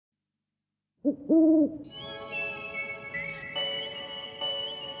Welcome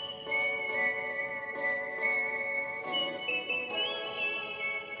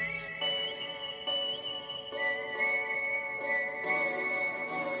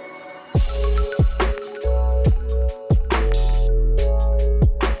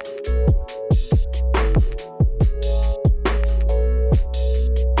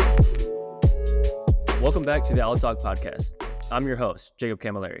back to the I'll Talk podcast. I'm your host, Jacob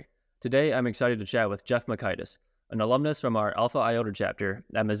Camilleri. Today, I'm excited to chat with Jeff Makaitis, an alumnus from our Alpha Iota chapter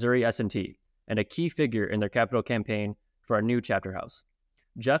at Missouri S&T, and a key figure in their capital campaign for our new chapter house.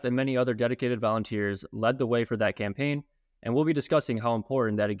 Jeff and many other dedicated volunteers led the way for that campaign, and we'll be discussing how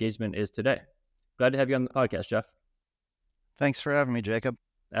important that engagement is today. Glad to have you on the podcast, Jeff. Thanks for having me, Jacob.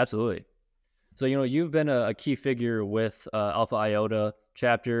 Absolutely. So, you've been a key figure with Alpha Iota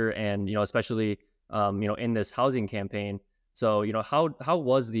chapter and, especially, in this housing campaign. So, how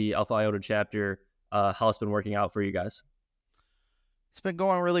was the Alpha Iota chapter house been working out for you guys? It's been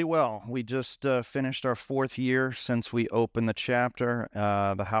going really well. We just finished our 4th year since we opened the chapter.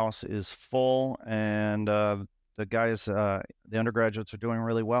 The house is full, and the guys, the undergraduates are doing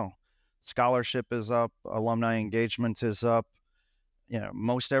really well. Scholarship is up, alumni engagement is up.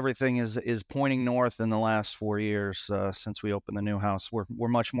 Most everything is pointing north in the last 4 years since we opened the new house. We're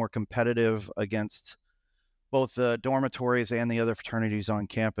much more competitive against both the dormitories and the other fraternities on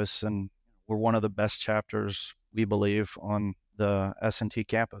campus, and we're one of the best chapters, we believe, on the S&T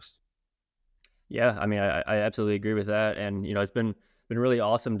campus. Yeah, I mean, I absolutely agree with that, and it's been really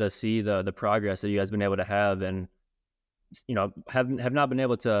awesome to see the progress that you guys been able to have, and have not been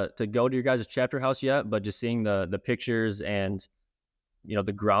able to go to your guys' chapter house yet, but just seeing the pictures and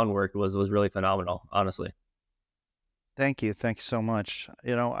the groundwork was really phenomenal, honestly. Thank you so much.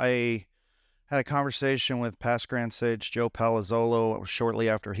 I had a conversation with past Grand Sage Joe Palazzolo shortly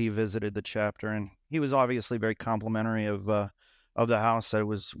after he visited the chapter, and he was obviously very complimentary of the house. That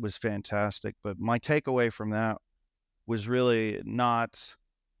was fantastic. But my takeaway from that was really not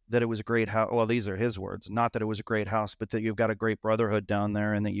that it was a great house. Well, these are his words. Not that it was a great house, but that you've got a great brotherhood down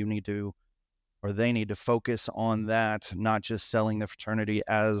there, and that you need to, or they need to focus on that, not just selling the fraternity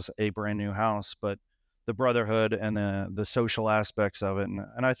as a brand new house, but the brotherhood and the social aspects of it.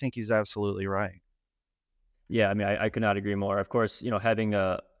 And I think he's absolutely right. Yeah, I mean, I could not agree more. Of course, having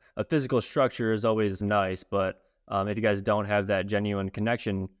a physical structure is always nice, but if you guys don't have that genuine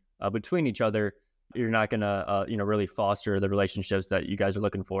connection between each other, you're not gonna, really foster the relationships that you guys are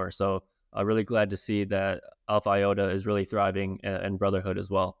looking for. So, really glad to see that Alpha Iota is really thriving and brotherhood as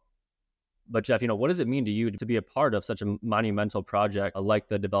well. But Jeff, what does it mean to you to be a part of such a monumental project like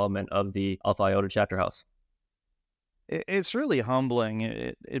the development of the Alpha Iota chapter house? It's really humbling.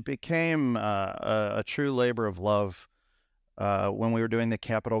 It became a true labor of love when we were doing the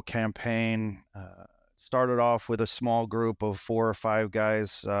capital campaign. Started off with a small group of 4 or 5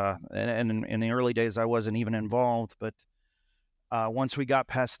 guys, and in the early days, I wasn't even involved. But once we got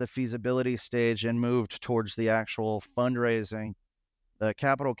past the feasibility stage and moved towards the actual fundraising, the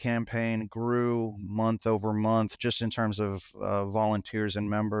capital campaign grew month over month, just in terms of volunteers and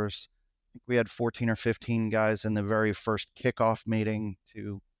members. I think we had 14 or 15 guys in the very first kickoff meeting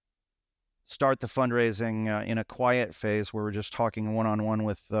to start the fundraising in a quiet phase where we're just talking one-on-one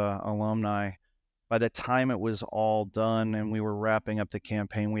with alumni. By the time it was all done and we were wrapping up the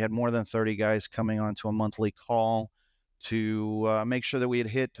campaign, we had more than 30 guys coming onto a monthly call to make sure that we had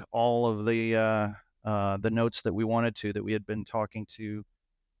hit all of the notes that we wanted to, that we had been talking to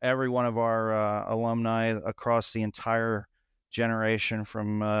every one of our alumni across the entire generation,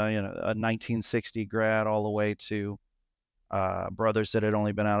 from a 1960 grad all the way to brothers that had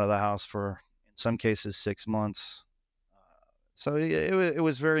only been out of the house for, in some cases, 6 months. So it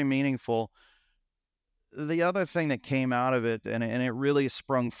was very meaningful. The other thing that came out of it, and it really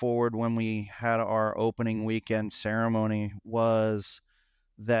sprung forward when we had our opening weekend ceremony, was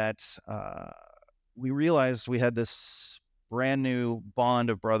that we realized we had this brand new bond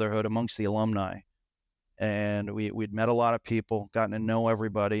of brotherhood amongst the alumni. And we'd met a lot of people, gotten to know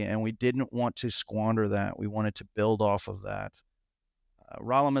everybody, and we didn't want to squander that. We wanted to build off of that.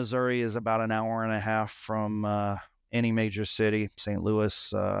 Rolla, Missouri is about an hour and a half from any major city: St.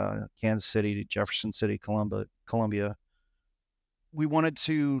 Louis, Kansas City, Jefferson City, Columbia. We wanted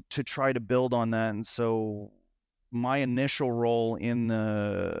to try to build on that, and so my initial role in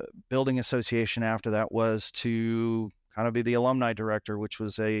the building association after that was to kind of be the alumni director, which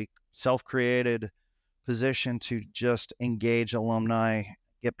was a self-created position to just engage alumni,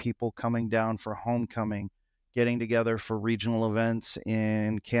 get people coming down for homecoming, getting together for regional events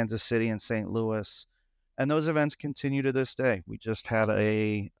in Kansas City and St. Louis, and those events continue to this day. We just had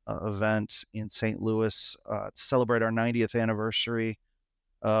a event in St. Louis to celebrate our 90th anniversary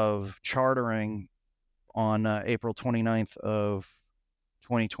of chartering on April 29th of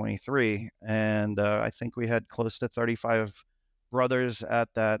 2023, and I think we had close to 35 brothers at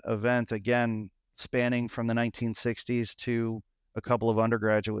that event, again, spanning from the 1960s to a couple of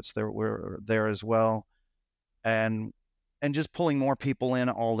undergraduates that were there as well, and just pulling more people in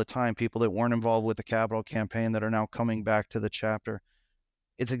all the time, people that weren't involved with the Capitol campaign that are now coming back to the chapter.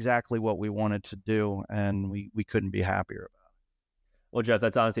 It's exactly what we wanted to do, and we couldn't be happier about it. Well, Jeff,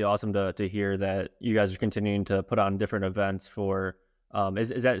 that's honestly awesome to hear that you guys are continuing to put on different events for.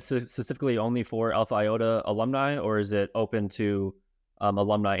 Is that specifically only for Alpha Iota alumni, or is it open to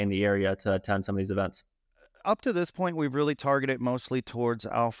alumni in the area to attend some of these events? Up to this point, we've really targeted mostly towards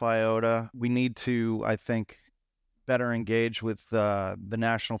Alpha Iota. We need to, I think, better engage with the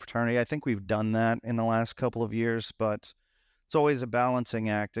national fraternity. I think we've done that in the last couple of years, but it's always a balancing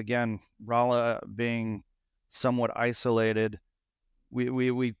act. Again, Rala being somewhat isolated,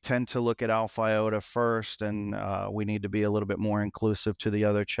 we tend to look at Alpha Iota first, and we need to be a little bit more inclusive to the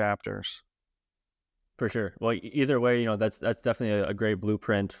other chapters. For sure. Well, either way, that's definitely a great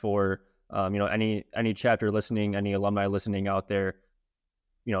blueprint for any chapter listening, any alumni listening out there.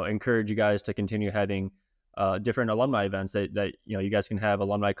 Encourage you guys to continue having different alumni events that you guys can have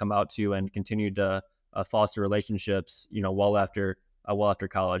alumni come out to and continue to foster relationships. Well after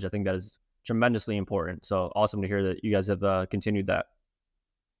college. I think that is tremendously important. So awesome to hear that you guys have continued that.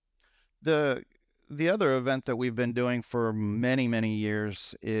 The the other event that we've been doing for many, many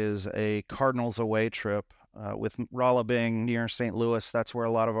years is a Cardinals away trip. With Rolla being near St. Louis, that's where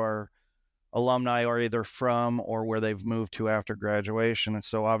a lot of our alumni are either from or where they've moved to after graduation. And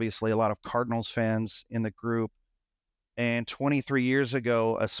so, obviously, a lot of Cardinals fans in the group. And 23 years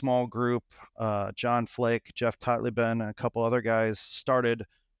ago, a small group, John Flake, Jeff Totlieben, and a couple other guys started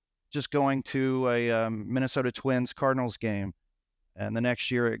just going to a Minnesota Twins Cardinals game. And the next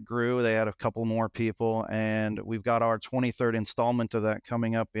year it grew. They had a couple more people, and we've got our 23rd installment of that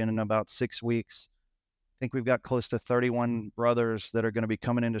coming up in about 6 weeks. I think we've got close to 31 brothers that are going to be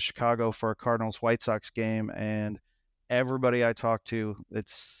coming into Chicago for a Cardinals White Sox game, and everybody I talk to,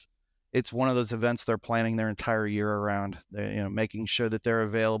 it's one of those events they're planning their entire year around. They, making sure that they're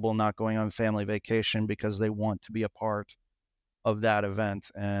available, not going on family vacation because they want to be a part of that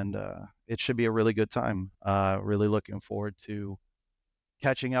event, and it should be a really good time. Really looking forward to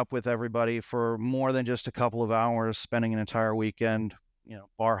catching up with everybody for more than just a couple of hours, spending an entire weekend,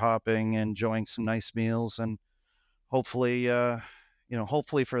 bar hopping, enjoying some nice meals, and hopefully,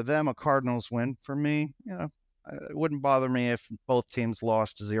 hopefully for them, a Cardinals win. For me, it wouldn't bother me if both teams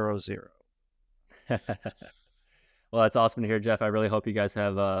lost 0-0. Well, that's awesome to hear, Jeff. I really hope you guys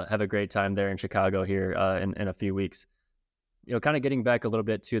have a great time there in Chicago here in a few weeks. Kind of getting back a little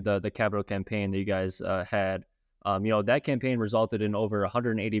bit to the Capitol campaign that you guys had. That campaign resulted in over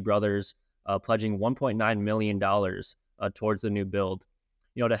 180 brothers pledging $1.9 million towards the new build.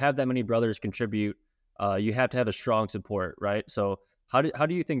 To have that many brothers contribute, you have to have a strong support, right? So how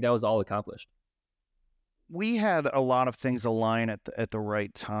do you think that was all accomplished? We had a lot of things align at the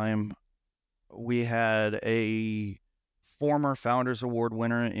right time. We had a former Founders Award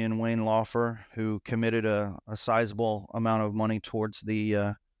winner in Wayne Laufer who committed a sizable amount of money towards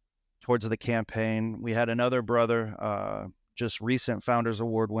the campaign. We had another brother, just recent Founders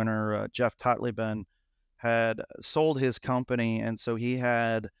Award winner, Jeff Totlieben, had sold his company, and so he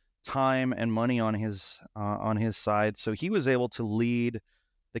had time and money on his side. So he was able to lead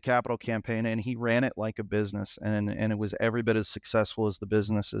the Capitol campaign, and he ran it like a business, and it was every bit as successful as the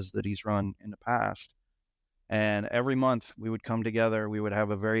businesses that he's run in the past. And every month we would come together. We would have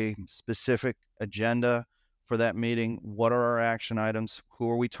a very specific agenda for that meeting. What are our action items?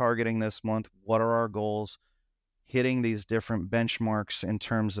 Who are we targeting this month? What are our goals? Hitting these different benchmarks in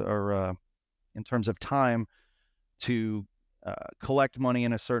terms of time to collect money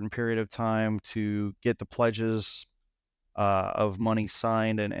in a certain period of time, to get the pledges of money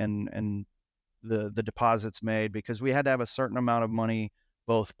signed, and the deposits made, because we had to have a certain amount of money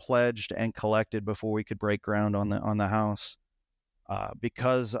both pledged and collected before we could break ground on the house.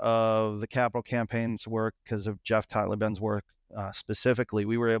 Because of the Capitol campaign's work, because of Jeff Totliben's work specifically,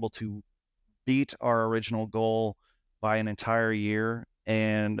 we were able to beat our original goal by an entire year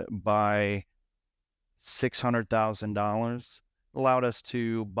and by $600,000. Allowed us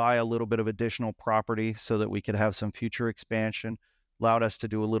to buy a little bit of additional property so that we could have some future expansion. Allowed us to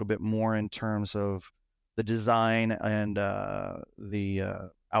do a little bit more in terms of the design and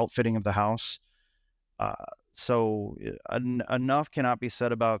the outfitting of the house. So enough cannot be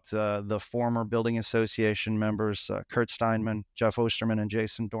said about the former building association members, Kurt Steinman, Jeff Osterman, and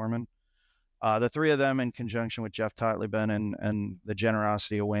Jason Dorman. The three of them, in conjunction with Jeff Totleben and the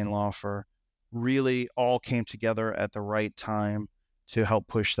generosity of Wayne Laufer, really all came together at the right time to help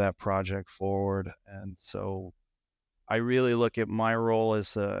push that project forward. And so I really look at my role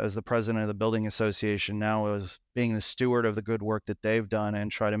as the president of the building association now as being the steward of the good work that they've done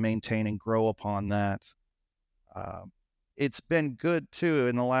and try to maintain and grow upon that. Um, it's been good too.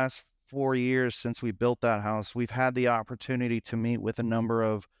 In the last 4 years since we built that house, we've had the opportunity to meet with a number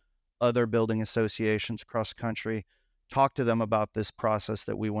of other building associations across the country, talk to them about this process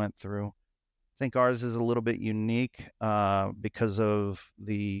that we went through. I think ours is a little bit unique because of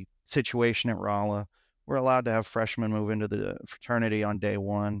the situation at Rolla. We're allowed to have freshmen move into the fraternity on day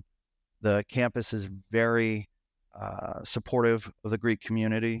one. The campus is very supportive of the Greek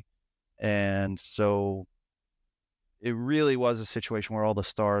community. And so it really was a situation where all the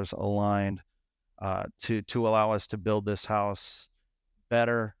stars aligned to allow us to build this house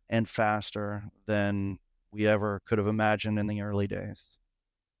better and faster than we ever could have imagined in the early days.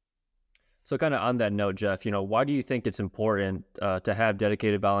 So, kind of on that note, Jeff, why do you think it's important to have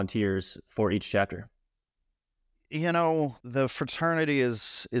dedicated volunteers for each chapter? The fraternity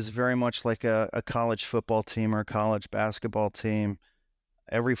is very much like a college football team or a college basketball team.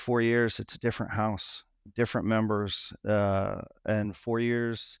 Every 4 years, it's a different house, different members, and 4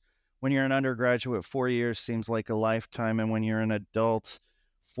 years. When you're an undergraduate, 4 years seems like a lifetime, and when you're an adult,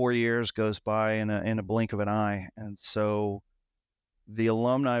 4 years goes by in a blink of an eye. And so the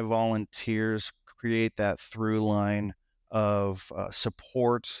alumni volunteers create that through line of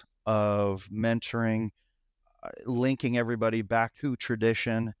support, of mentoring, linking everybody back to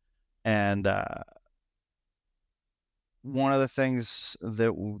tradition. And one of the things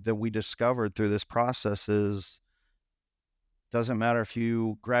that we discovered through this process is doesn't matter if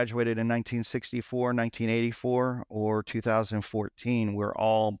you graduated in 1964, 1984, or 2014, we're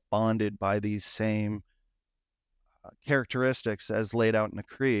all bonded by these same characteristics as laid out in the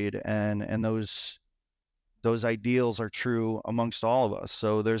creed, and those ideals are true amongst all of us.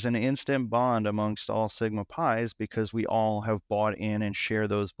 So there's an instant bond amongst all Sigma Pi's because we all have bought in and share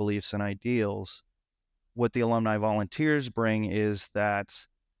those beliefs and ideals. What the alumni volunteers bring is that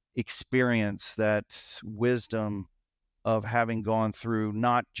experience, that wisdom of having gone through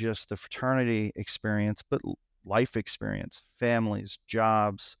not just the fraternity experience, but life experience, families,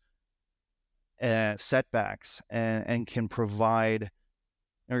 jobs, setbacks, and can provide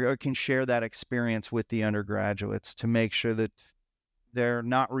or can share that experience with the undergraduates to make sure that they're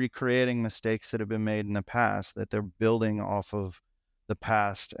not recreating mistakes that have been made in the past, that they're building off of the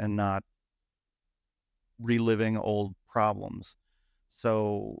past and not reliving old problems.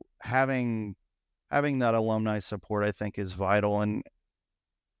 So having that alumni support, I think, is vital. And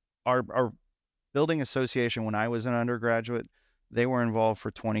our building association, when I was an undergraduate, they were involved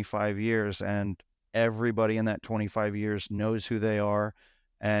for 25 years, and everybody in that 25 years knows who they are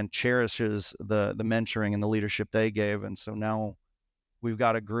and cherishes the mentoring and the leadership they gave. And so now we've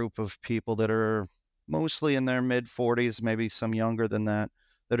got a group of people that are mostly in their mid 40s, maybe some younger than that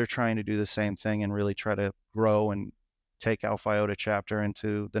are trying to do the same thing and really try to grow and take Alpha Iota chapter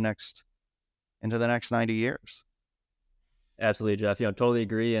into the next 90 years. Absolutely, Jeff. Totally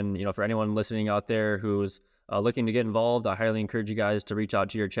agree. And for anyone listening out there who's looking to get involved, I highly encourage you guys to reach out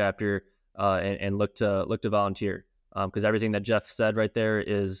to your chapter and look to volunteer. Because everything that Jeff said right there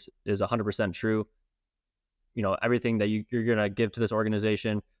is 100% true. Everything that you're gonna give to this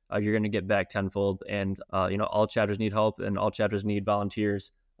organization, you're gonna get back tenfold. And all chapters need help, and all chapters need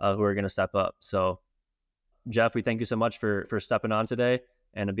volunteers who are gonna step up. So, Jeff, we thank you so much for stepping on today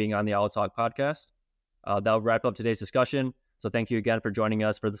and being on the Owl Talk podcast. That'll wrap up today's discussion. So thank you again for joining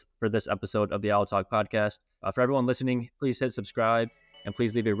us for this episode of the Owl Talk podcast. For everyone listening, please hit subscribe and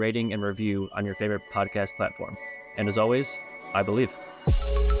please leave a rating and review on your favorite podcast platform. And as always, I believe.